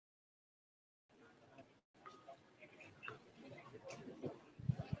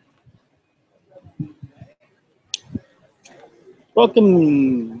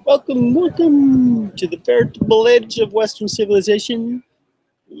Welcome, welcome, welcome to the veritable edge of Western civilization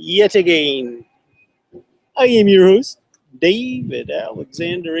yet again. I am your host, David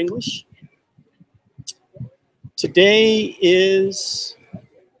Alexander English. Today is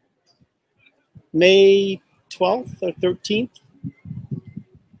May 12th or 13th.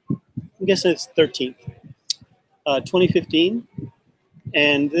 I'm guessing it's 13th, 2015.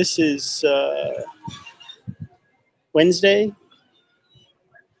 And this is Wednesday.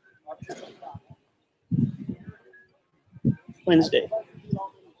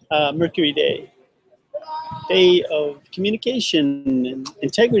 Mercury Day. Day of communication and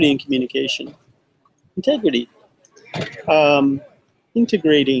integrity in communication. Integrity.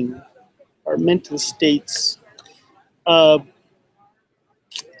 Integrating our mental states.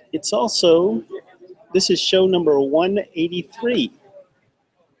 It's also, this is show number 183.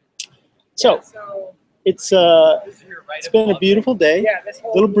 So, it's been a beautiful day, a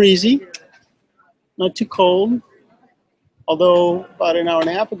little breezy, not too cold. Although about an hour and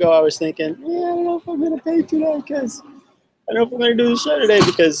a half ago, I was thinking, I don't know if I'm going to pay today because I don't know if I'm going to do the show today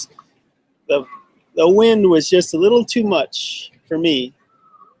because the wind was just a little too much for me.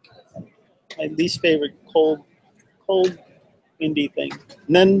 My least favorite cold, windy thing.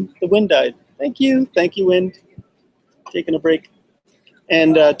 And then the wind died. Thank you, wind. Taking a break.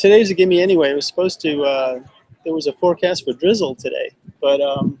 And today's a gimme anyway. It was supposed to, there was a forecast for drizzle today, but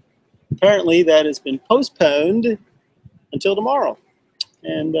apparently that has been postponed until tomorrow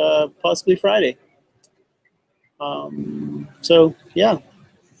and possibly Friday. So yeah,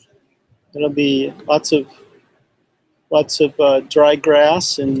 there'll be lots of dry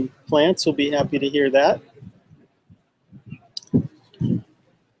grass and plants will be happy to hear that.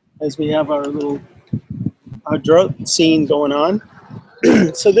 As we have our drought scene going on.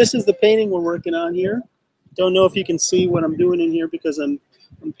 So this is the painting we're working on here. Don't know if you can see what I'm doing in here because I'm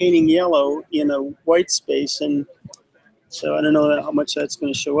painting yellow in a white space, and so I don't know how much that's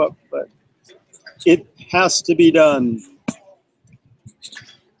going to show up, but it has to be done.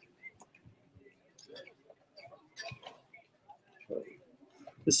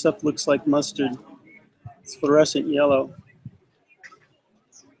 This stuff looks like mustard. It's fluorescent yellow.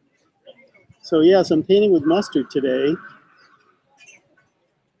 So yes, I'm painting with mustard today.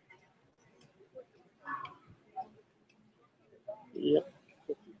 Yep.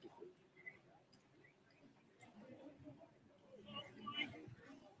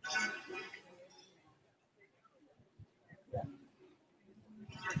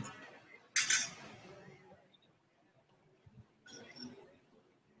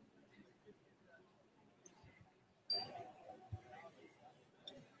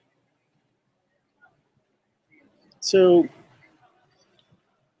 So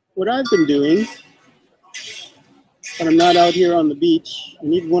what I've been doing when I'm not out here on the beach,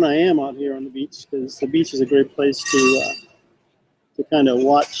 and even when I am out here on the beach, because the beach is a great place to kind of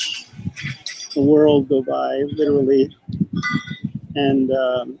watch the world go by, literally, and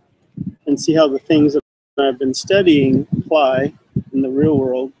see how the things that I've been studying apply in the real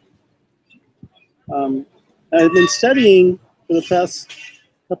world. I've been studying for the past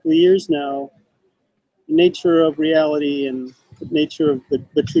couple of years now the nature of reality and the nature of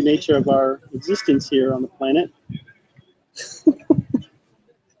the true nature of our existence here on the planet.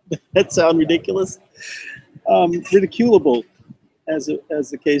 That sound ridiculous? Ridiculable, as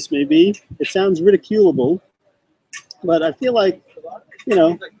the case may be. It sounds ridiculable, but I feel like, you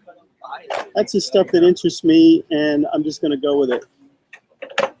know, that's the stuff that interests me, and I'm just going to go with it.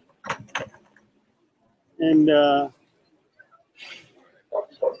 And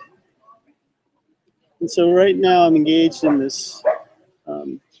so right now I'm engaged in this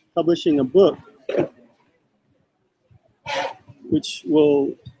publishing a book, which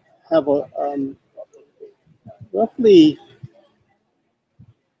will have a roughly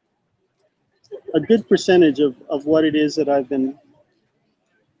a good percentage of what it is that I've been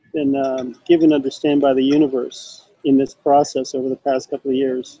given to understand by the universe in this process over the past couple of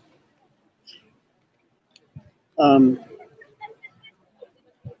years.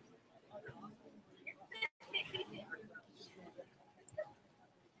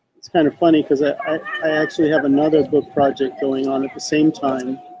 It's kind of funny because I actually have another book project going on at the same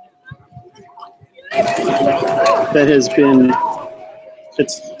time that has been,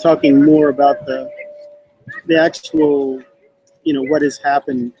 it's talking more about the actual, you know, what has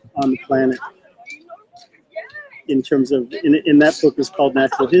happened on the planet in terms of, in that book is called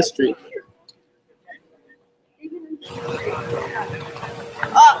Natural History.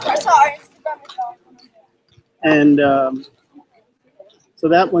 Sorry. And so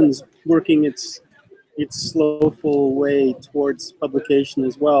that one's working its its slowful way towards publication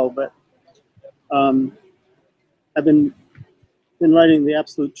as well. But I've been writing the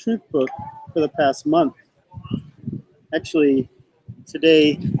Absolute Truth book for the past month. Actually,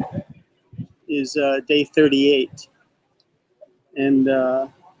 today is day 38, and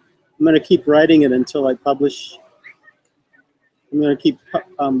I'm going to keep writing it until I publish. I'm going to keep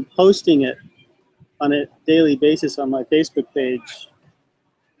posting it on a daily basis on my Facebook page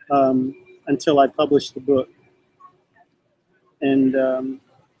until I publish the book. And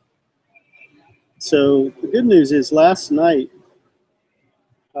so the good news is last night,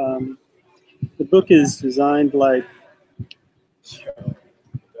 the book is designed like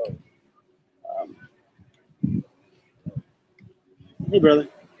hey brother,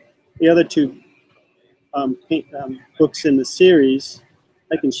 the other two books in the series.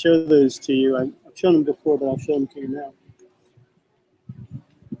 I can show those to you. I've shown them before, but I'll show them to you now.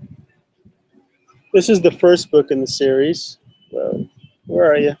 This is the first book in the series.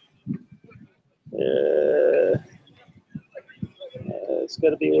 Where are you? It's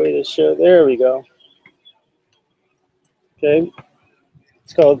got to be a way to show. There we go. Okay.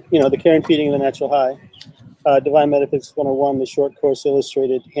 It's called, The Care and Feeding of the Natural High. Divine Metaphysics 101, the short course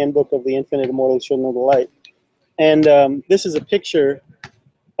illustrated handbook of the infinite immortal children of the light. And this is a picture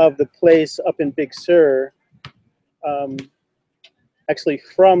of the place up in Big Sur, actually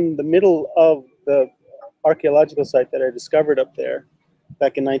from the middle of the archaeological site that I discovered up there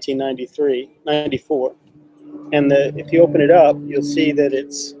back in 1994. And if you open it up, you'll see that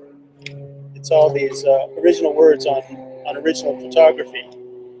it's all these original words on original photography,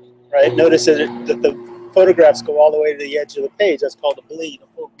 right? Notice that the photographs go all the way to the edge of the page. That's called a bleed, a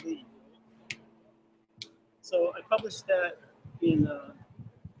full bleed. So I published that in,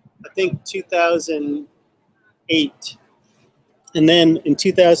 I think, 2008. And then in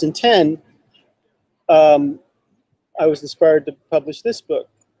 2010, I was inspired to publish this book.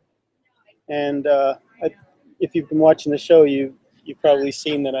 And if you've been watching the show, you've probably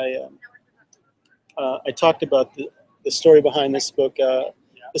seen that I talked about the story behind this book.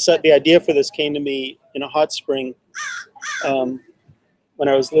 The idea for this came to me in a hot spring when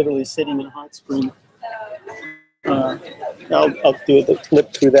I was literally sitting in a hot spring. I'll do the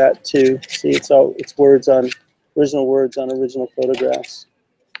flip through that too. See, it's words on original words on original photographs,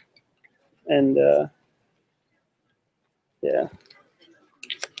 and yeah,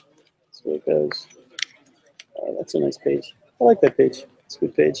 that's where it goes. That's a nice page. I like that page. It's a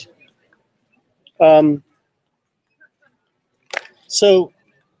good page. So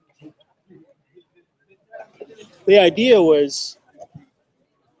the idea was,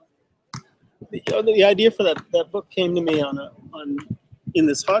 the idea for that book came to me in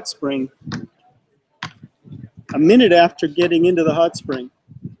this hot spring. A minute after getting into the hot spring,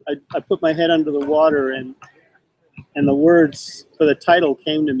 I put my head under the water, and the words for the title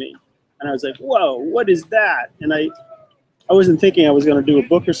came to me, and I was like, "Whoa, what is that?" And I wasn't thinking I was going to do a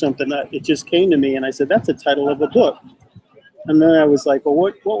book or something. It just came to me, and I said, "That's the title of a book." And then I was like, "Well,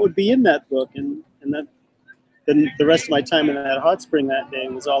 what would be in that book?" And then the rest of my time in that hot spring that day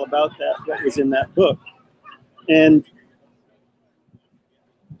was all about that, what was in that book. And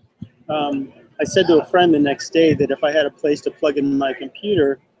I said to a friend the next day that if I had a place to plug in my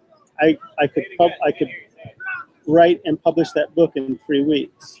computer, I could write and publish that book in 3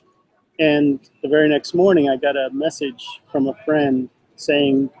 weeks. And the very next morning, I got a message from a friend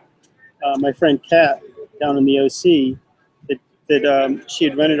saying, my friend Kat down in the OC, that she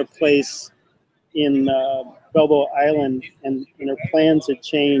had rented a place in Balboa Island, and her plans had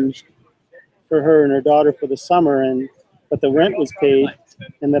changed for her and her daughter for the summer, but the rent was paid,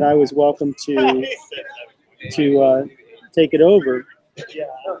 and that I was welcome to take it over.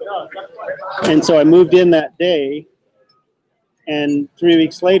 And so I moved in that day, and 3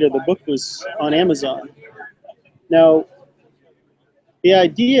 weeks later, the book was on Amazon. Now, the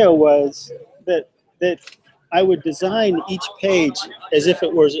idea was that I would design each page as if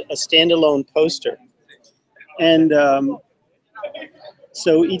it was a standalone poster. And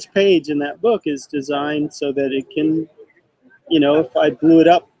so each page in that book is designed so that it can, if I blew it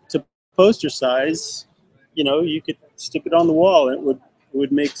up to poster size, you could stick it on the wall and it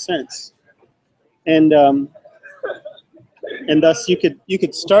would make sense. And thus you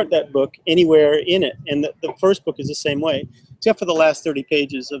could start that book anywhere in it. And the first book is the same way, except for the last 30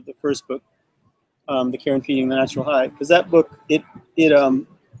 pages of the first book, The Care and Feeding the Natural High, because that book, the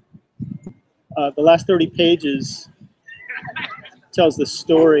last 30 pages tells the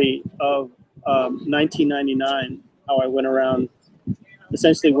story of 1999, how I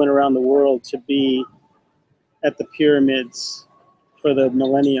essentially went around the world to be at the pyramids for the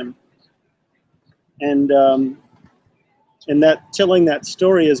millennium. and that telling that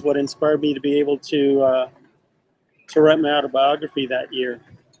story is what inspired me to be able to write my autobiography that year.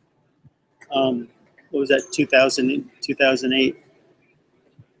 What was that, 2008?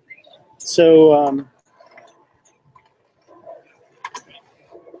 So,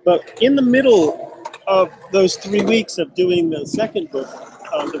 but in the middle of those 3 weeks of doing the second book,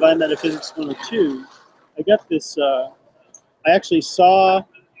 Divine Metaphysics 102, I got this, I actually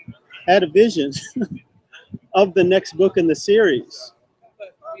had a vision of the next book in the series.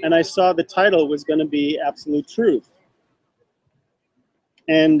 And I saw the title was going to be Absolute Truth.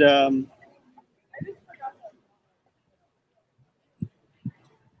 And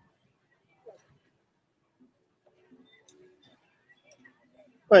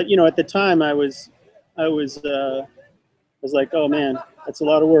but you know, at the time I was like, oh man, that's a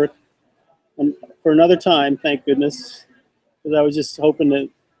lot of work. And for another time, thank goodness, because I was just hoping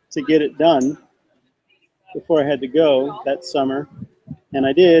to get it done before I had to go that summer, and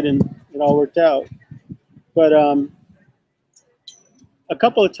I did, and it all worked out. But a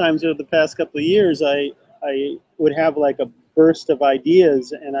couple of times over the past couple of years, I would have like a burst of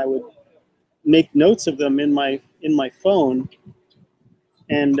ideas, and I would make notes of them in my phone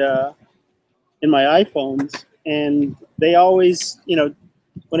and in my iPhones, and they always, you know,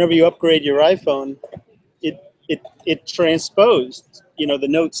 whenever you upgrade your iPhone, it transposed, you know, the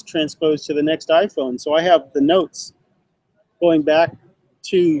notes transposed to the next iPhone. So I have the notes going back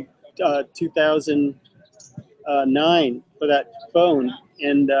to 2009 for that phone,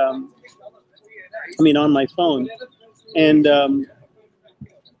 and I mean on my phone, and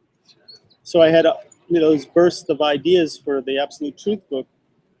so I had you know, those bursts of ideas for the Absolute Truth book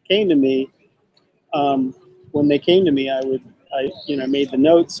came to me. When they came to me, I you know, made the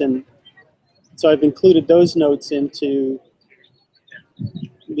notes, and so I've included those notes into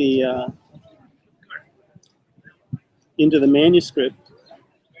the manuscript.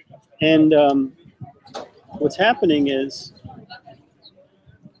 And what's happening is,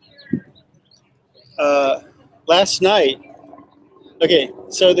 last night. Okay,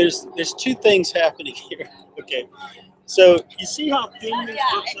 so there's two things happening here. Okay, so you see how thin these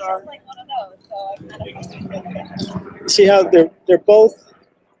books are. See how they're both.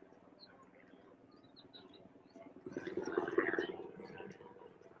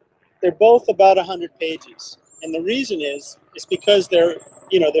 They're both about 100 pages, and the reason is because they're,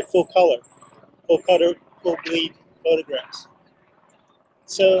 you know, they're full bleed photographs.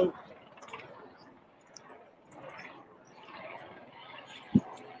 So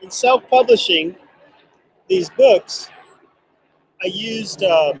in self-publishing these books, I used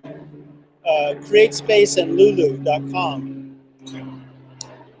CreateSpace and Lulu.com.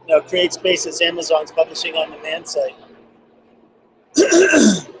 Now, CreateSpace is Amazon's publishing on demand site,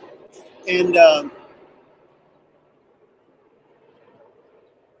 and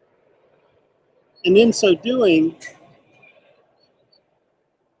in so doing,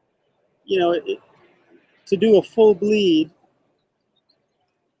 you know, to do a full bleed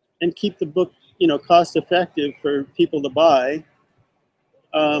and keep the book, you know, cost effective for people to buy,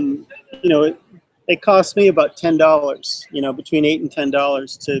 you know, it cost me about $10, you know, between $8 and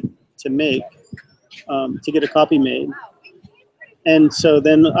 $10 to make, to get a copy made. And so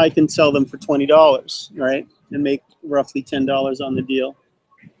then I can sell them for $20, right, and make roughly $10 on the deal.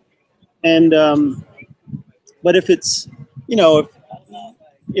 And but if it's, you know,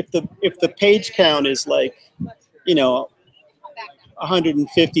 if the page count is like, you know,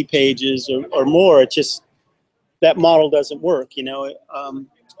 150 pages or more, it just, that model doesn't work, you know.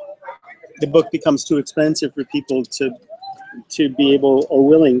 The book becomes too expensive for people to be able or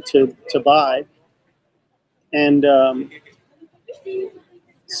willing to buy. And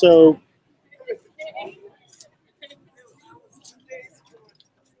so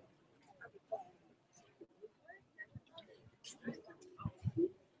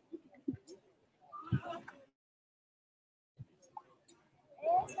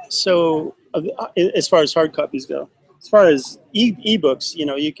as far as hard copies go, as far as ebooks, you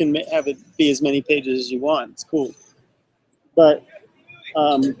know, you can have it be as many pages as you want. It's cool. But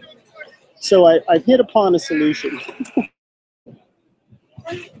so I've hit upon a solution.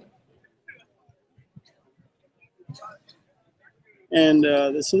 And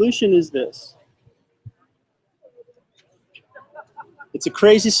the solution is this. It's a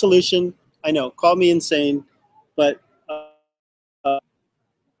crazy solution. I know, call me insane, but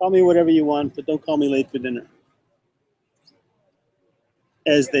call me whatever you want, but don't call me late for dinner,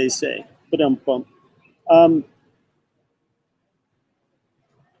 as they say. Ba-dum-bum.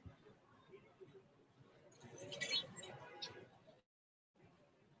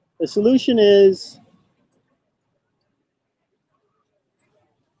 The solution is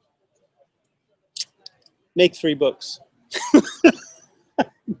make 3 books.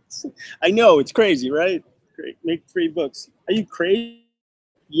 I know, it's crazy, right? Great. Make 3 books. Are you crazy?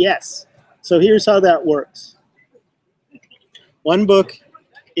 Yes. So here's how that works. 1 book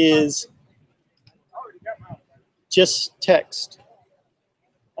is just text.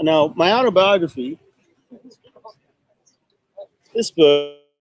 Now, my autobiography, this book,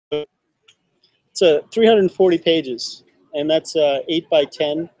 it's 340 pages, and that's 8 by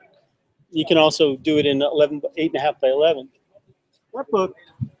 10. You can also do it in 8.5 by 11. That book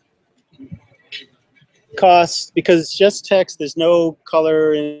costs, because it's just text, there's no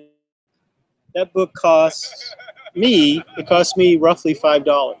color in that book costs me, it cost me roughly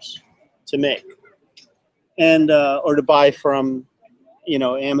 $5 to make, and or to buy from, you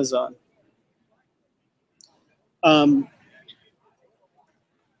know, Amazon. Going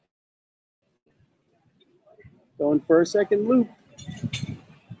for a second loop.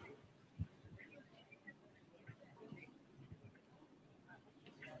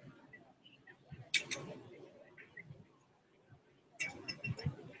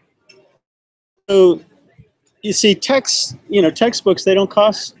 So you see, text, you know, textbooks, they don't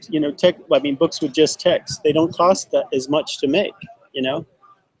cost, you know, I mean, books with just text, they don't cost that as much to make, you know.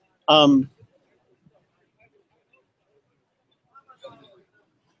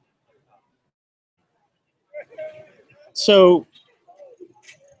 So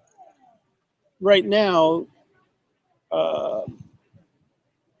right now,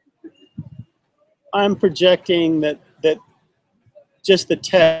 I'm projecting that just the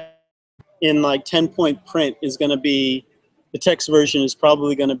text in like 10-point print is going to be, the text version is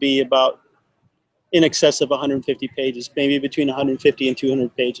probably going to be about in excess of 150 pages, maybe between 150 and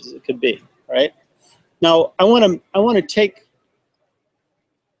 200 pages it could be, right? Now, I want to take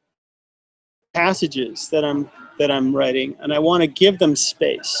passages that I'm writing, and I want to give them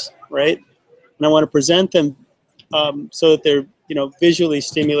space, right? And I want to present them so that they're, you know, visually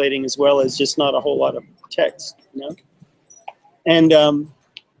stimulating as well as just not a whole lot of text, you know. And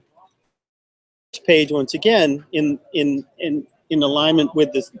page, once again, in alignment with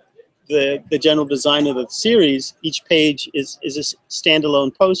the general design of the series, each page is a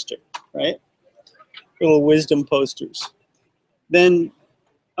standalone poster, right? Little wisdom posters. Then,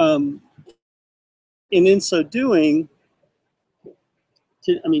 in so doing,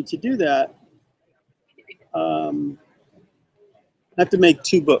 to do that, I have to make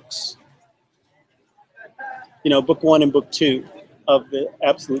 2 books. You know, book 1 and book 2 of the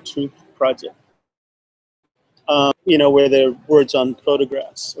Absolute Truth project. You know, where there are words on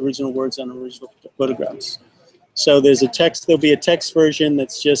photographs, original words on original photographs. So there's a text, there'll be a text version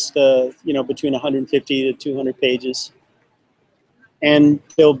that's just, you know, between 150 to 200 pages. And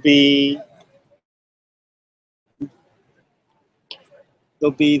there'll be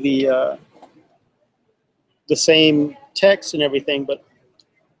the same text and everything, but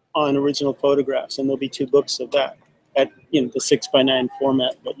on original photographs. And there'll be 2 books of that at, you know, the 6:9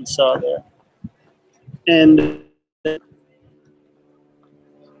 format that you saw there. And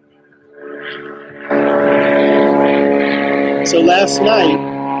so last night,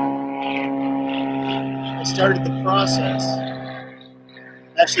 I started the process,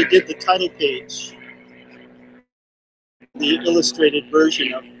 actually did the title page, the illustrated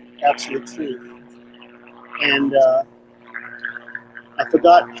version of Absolute Truth. And I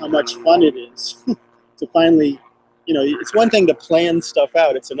forgot how much fun it is to finally, you know, it's one thing to plan stuff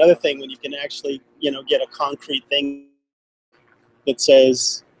out. It's another thing when you can actually, you know, get a concrete thing that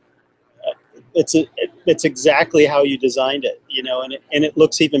says, it's exactly how you designed it, you know, and it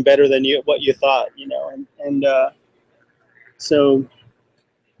looks even better than what you thought, you know, and so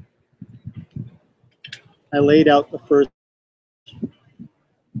I laid out the first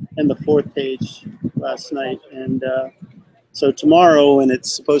and the 4th page last night, and so tomorrow, when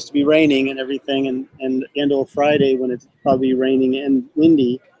it's supposed to be raining and everything, and until Friday when it's probably raining and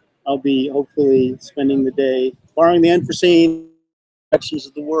windy, I'll be hopefully spending the day, barring the unforeseen actions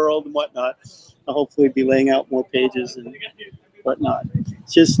of the world and whatnot, I'll hopefully be laying out more pages and whatnot.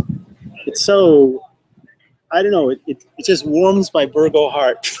 It's so, I don't know, it just warms my Virgo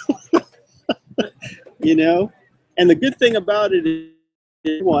heart, you know? And the good thing about it is,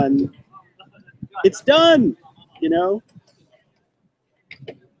 it's done, you know?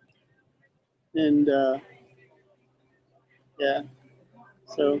 And yeah,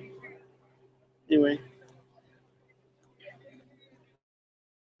 so anyway.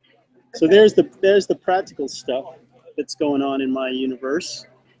 So there's the practical stuff that's going on in my universe.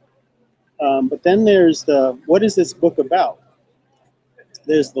 But then there's what is this book about?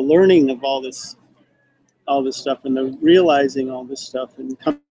 There's the learning of all this stuff, and the realizing all this stuff, and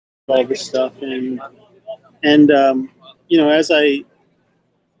coming to all this stuff, and And you know,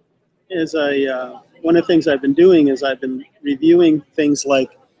 one of the things I've been doing is I've been reviewing things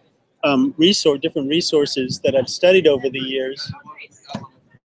like different resources that I've studied over the years.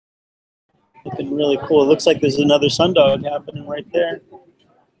 Looking really cool. It looks like there's another sundog happening right there.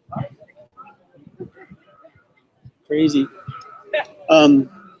 Crazy.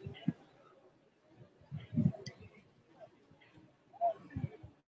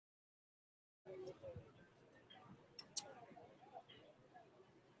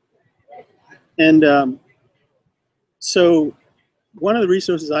 And so one of the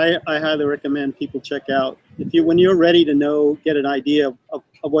resources I highly recommend people check out, when you're ready to get an idea of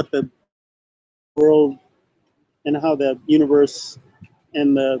what the world and how the universe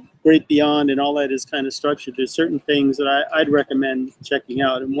and the great beyond and all that is kind of structured, there's certain things that I'd recommend checking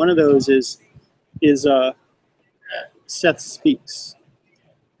out. And one of those is Seth Speaks.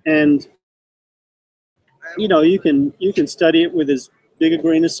 And you know, you can study it with as big a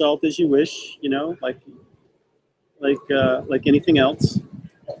grain of salt as you wish, you know, like anything else.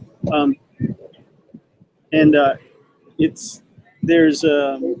 There's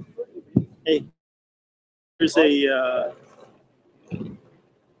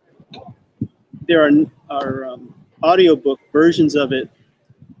there are audiobook versions of it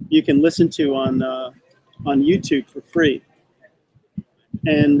you can listen to on YouTube for free.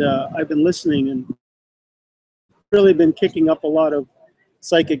 And I've been listening and really been kicking up a lot of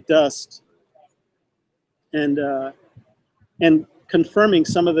psychic dust and confirming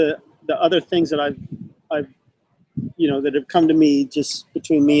some of the other things that I've you know, that have come to me just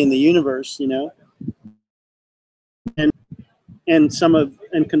between me and the universe, you know, and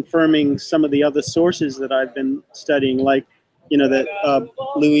confirming some of the other sources that I've been studying, like, you know, that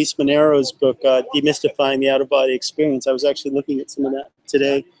Luis Monero's book, Demystifying the Out-of-Body Experience. I was actually looking at some of that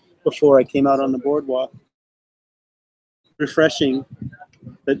today before I came out on the boardwalk. Refreshing.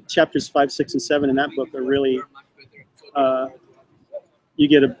 The chapters 5, 6, and 7 in that book are really, you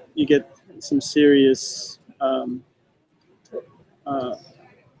get some serious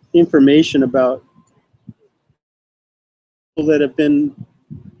information about people that have been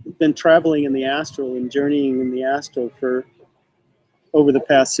traveling in the astral and journeying in the astral for over the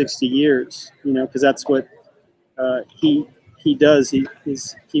past 60 years, you know, because that's what he does. He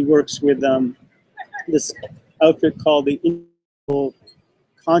works with this outfit called the Individual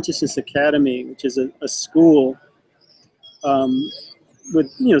Consciousness Academy, which is a school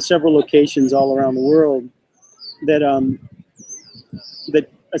with, you know, several locations all around the world that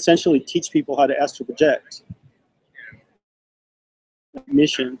essentially teach people how to astral project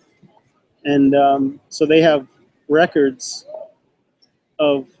mission. And so they have records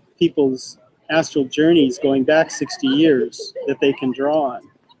of people's astral journeys going back 60 years that they can draw on.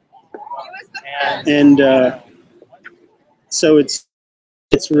 And so it's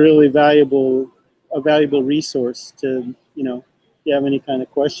really a valuable resource to, you know, if you have any kind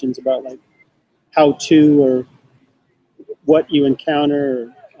of questions about like how to or what you encounter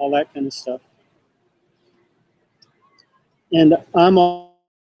or all that kind of stuff. And I'm all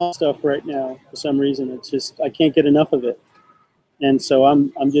stuff right now for some reason. It's just, I can't get enough of it. And so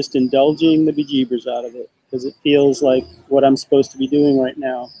I'm just indulging the bejeebers out of it because it feels like what I'm supposed to be doing right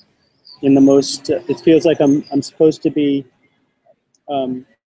now. In the most, it feels like I'm supposed to be,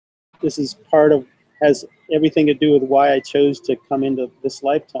 this is has everything to do with why I chose to come into this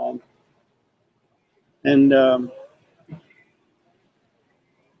lifetime. And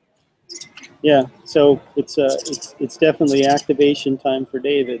yeah, so it's definitely activation time for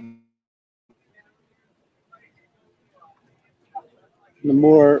David. The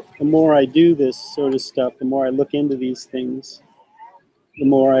more I do this sort of stuff, the more I look into these things, the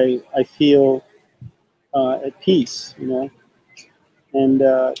more I feel at peace, you know, and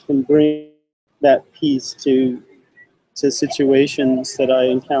can bring that peace to situations that I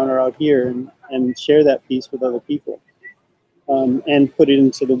encounter out here and share that peace with other people and put it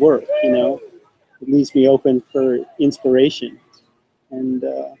into the work, you know. It leaves me open for inspiration. And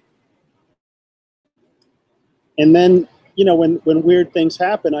then, you know, when weird things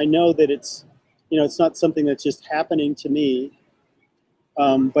happen, I know that it's, you know, it's not something that's just happening to me,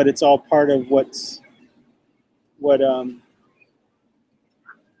 but it's all part of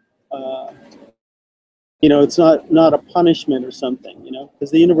you know, it's not a punishment or something, you know, because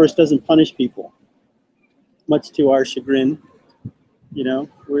the universe doesn't punish people, much to our chagrin. You know,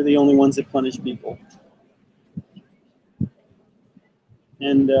 we're the only ones that punish people.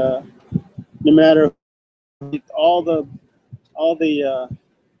 And no matter all the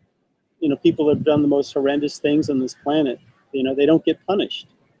you know, people that have done the most horrendous things on this planet, you know, they don't get punished.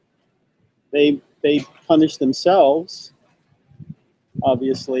 They they punish themselves,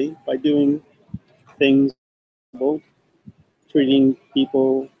 obviously, by doing things, treating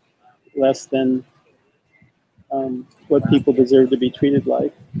people less than what people deserve to be treated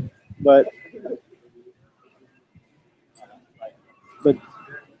like. But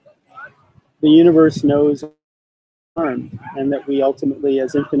the universe knows harm, and that we ultimately,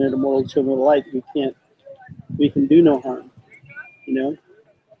 as infinite immortal children of light, we can do no harm, you know.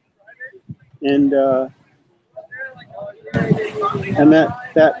 And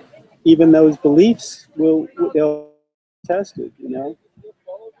that even those beliefs they'll be tested, you know.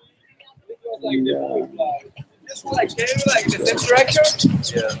 And, just like the same direction.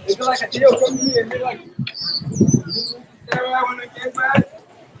 Yeah. It's like a deal from me and you're like,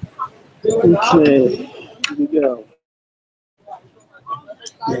 okay, here we go.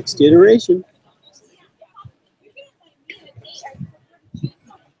 Next iteration.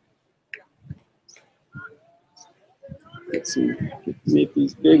 Let's see, make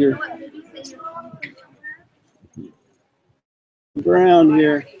these bigger. Ground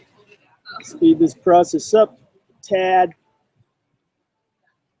here. Speed this process up, tad.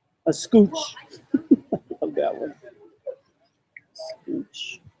 A scooch. I love that one.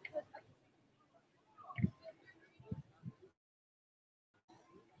 Scooch.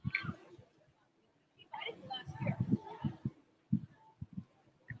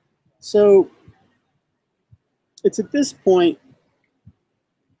 So it's at this point,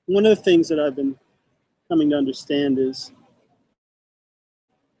 one of the things that I've been coming to understand is,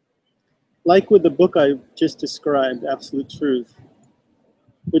 like with the book I just described, Absolute Truth,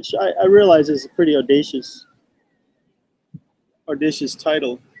 which I realize is a pretty audacious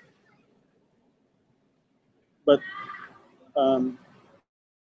title, but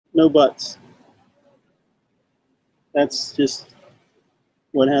no buts. That's just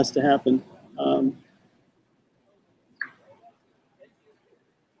what has to happen.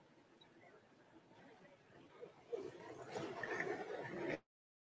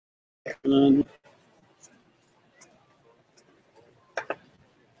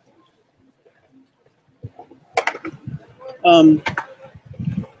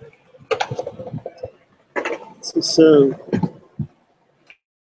 So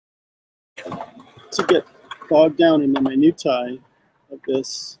to get bogged down in the minutiae of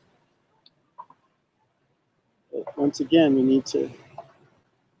this, once again, we need to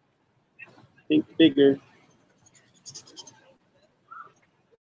think bigger.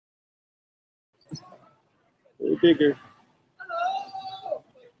 Go bigger.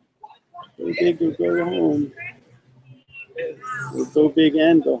 Go big or go home. Or go big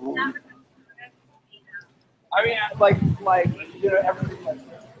and go home. I mean, like you know, everything like that.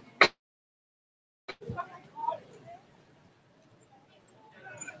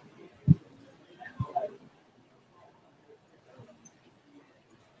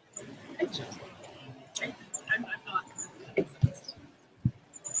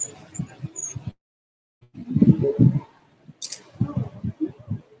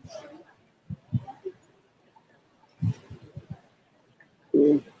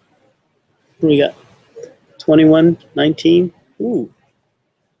 Cool. What do we got? 21:19. Ooh,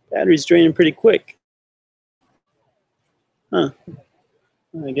 battery's draining pretty quick. Huh.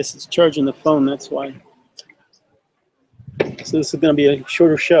 I guess it's charging the phone, that's why. So this is going to be a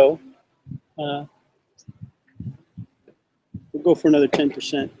shorter show. We'll go for another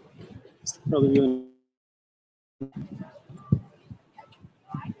 10%. Probably doing.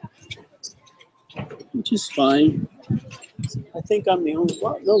 Which is fine. I think I'm the only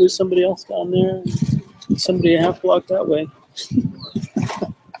one. No, there's somebody else down there. Somebody a half block that way.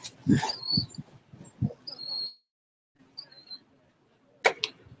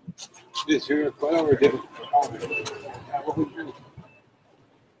 This here, whatever did it.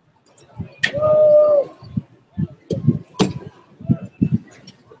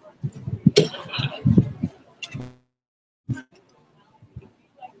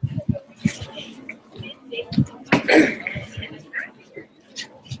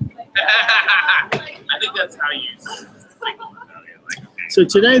 I think that's how you think about it. So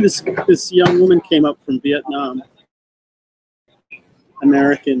today, this young woman came up from Vietnam,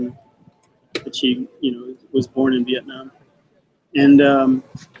 American, but she, you know, was born in Vietnam, and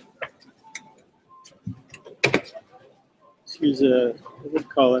she was a, what would you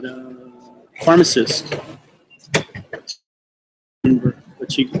call it, a pharmacist.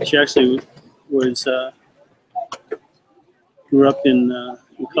 But she actually was grew up in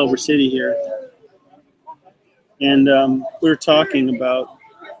Culver City here, and we were talking about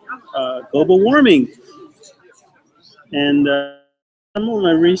global warming, and some of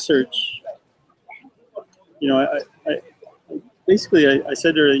my research you know, I basically I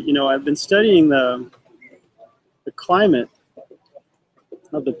said to her, you know, I've been studying the climate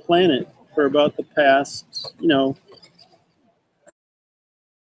of the planet for about the past, you know,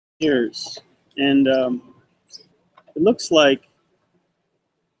 years, and it looks like,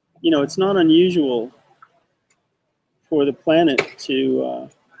 you know, it's not unusual for the planet to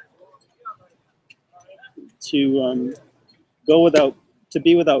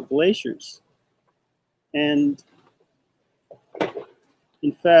be without glaciers, and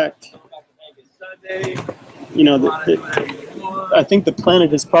in fact, you know, I think the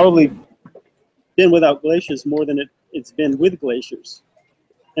planet has probably been without glaciers more than it's been with glaciers.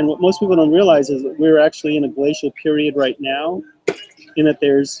 And what most people don't realize is that we're actually in a glacial period right now, in that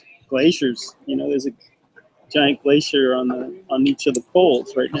there's glaciers. You know, there's a giant glacier on each of the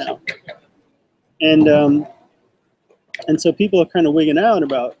poles right now, and so people are kind of wigging out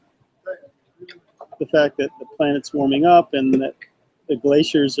about the fact that the planet's warming up and that the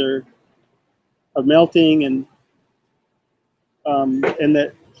glaciers are melting, and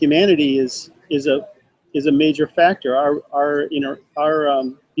that humanity is a major factor. Our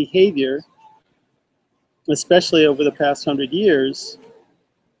behavior, especially over the past 100 years,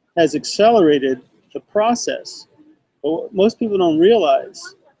 has accelerated the process. But what most people don't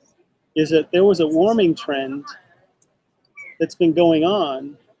realize is that there was a warming trend that's been going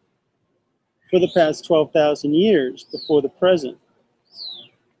on for the past 12,000 years before the present.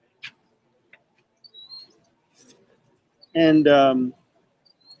 And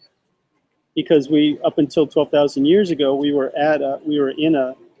because up until 12,000 years ago, we were in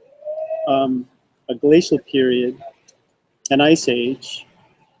a glacial period, an ice age,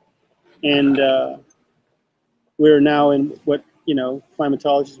 and we're now in what, you know,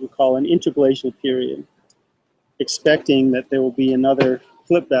 climatologists would call an interglacial period, expecting that there will be another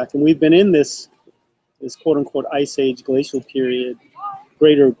flip back. And we've been in this quote unquote ice age glacial period,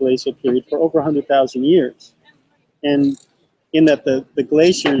 greater glacial period, for over 100,000 years. And in that the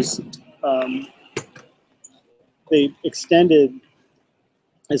glaciers, they extended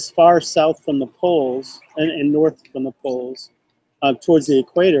as far south from the poles and north from the poles towards the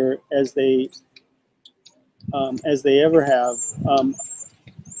equator as they ever have,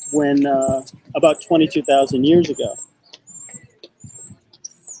 when about 22,000 years ago.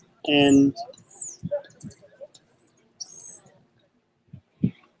 And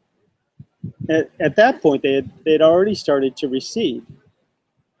at that point, they'd already started to recede,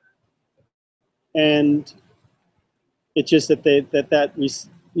 and it's just that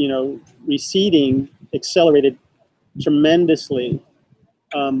receding accelerated tremendously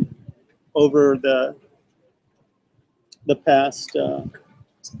over the past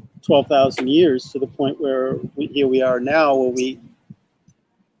 12,000 years, to the point where here we are now, where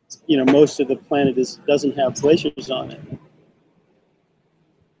most of the planet doesn't have glaciers on it.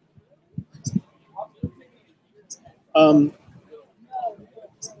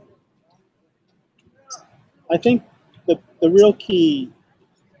 I think the real key,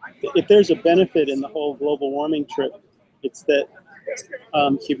 if there's a benefit in the whole global warming trip, it's that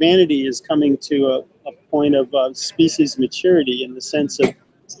humanity is coming to a point of species maturity, in the sense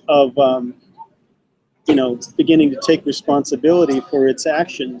of beginning to take responsibility for its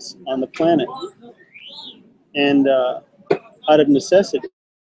actions on the planet, and out of necessity.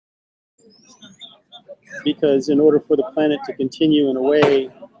 Because in order for the planet to continue in a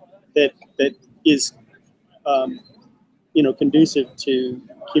way that is conducive to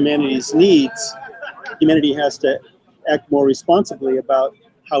humanity's needs, humanity has to act more responsibly about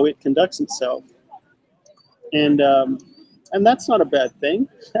how it conducts itself, and that's not a bad thing.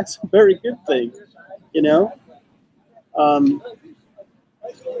 That's a very good thing,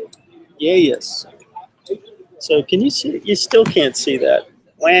 Yes. So can you see? You still can't see that.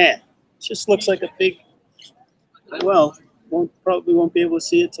 Wah! It just looks like a big. Well, probably won't be able to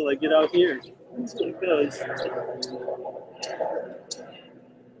see it till I get out here. That's what it goes.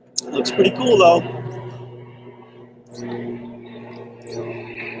 Looks pretty cool though.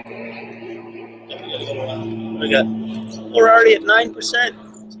 We're already at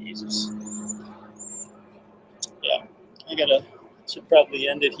 9%. Jesus. Yeah, should probably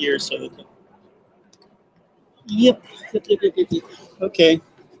end it here so that. Yep. Okay.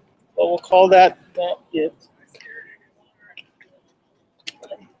 Well, we'll call that it.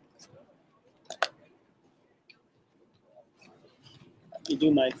 You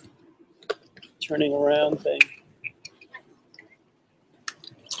do my turning around thing.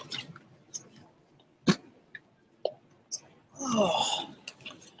 Oh.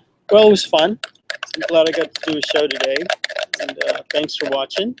 Well, it was fun. I'm glad I got to do a show today, and thanks for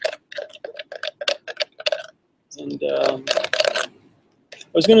watching. And I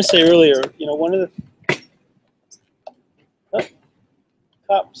was going to say earlier, you know, one of the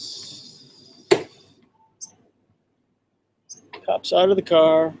cops out of the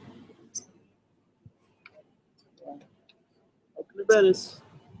car. Welcome to Venice.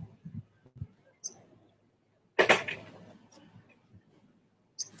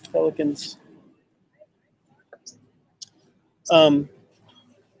 Pelicans.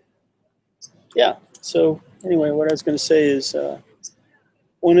 Yeah. So anyway, what I was going to say is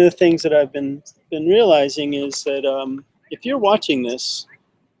one of the things that I've been realizing is that if you're watching this,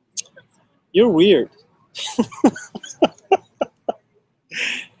 you're weird.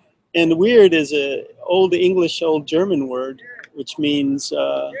 And weird is a old English, old German word, which means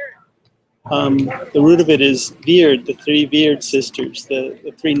the root of it is Weird, the three Weird sisters,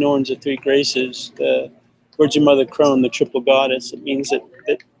 the three Norns, the three Graces, the Virgin Mother Crone, the triple goddess. It means that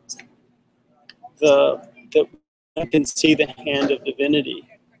one can see the hand of divinity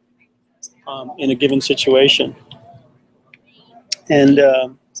in a given situation. And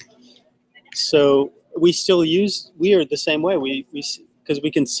so we still use weird the same way. Because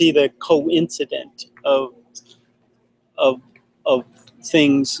we can see the coincident of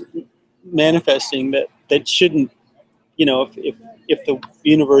things manifesting that shouldn't, you know, if the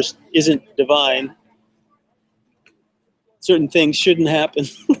universe isn't divine, certain things shouldn't happen.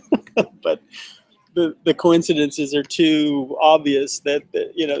 But the coincidences are too obvious that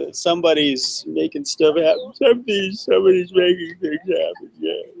you know, that somebody's making stuff happen. Somebody's making things happen.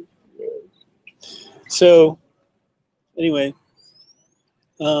 Yeah. So anyway,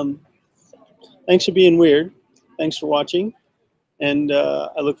 thanks for being weird. Thanks for watching. And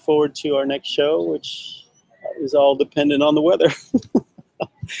I look forward to our next show, which is all dependent on the weather.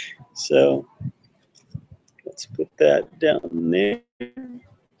 So let's put that down there.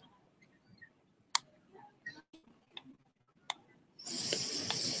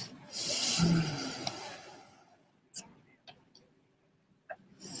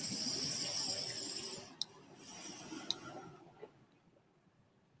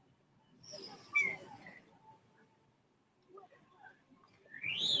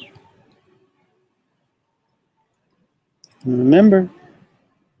 And remember,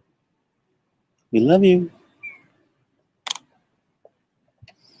 we love you.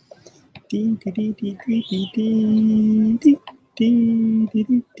 Dee, dee, dee, dee, dee, dee, dee, dee, dee,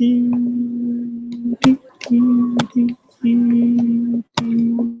 dee, dee, dee, dee, dee, dee,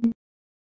 dee.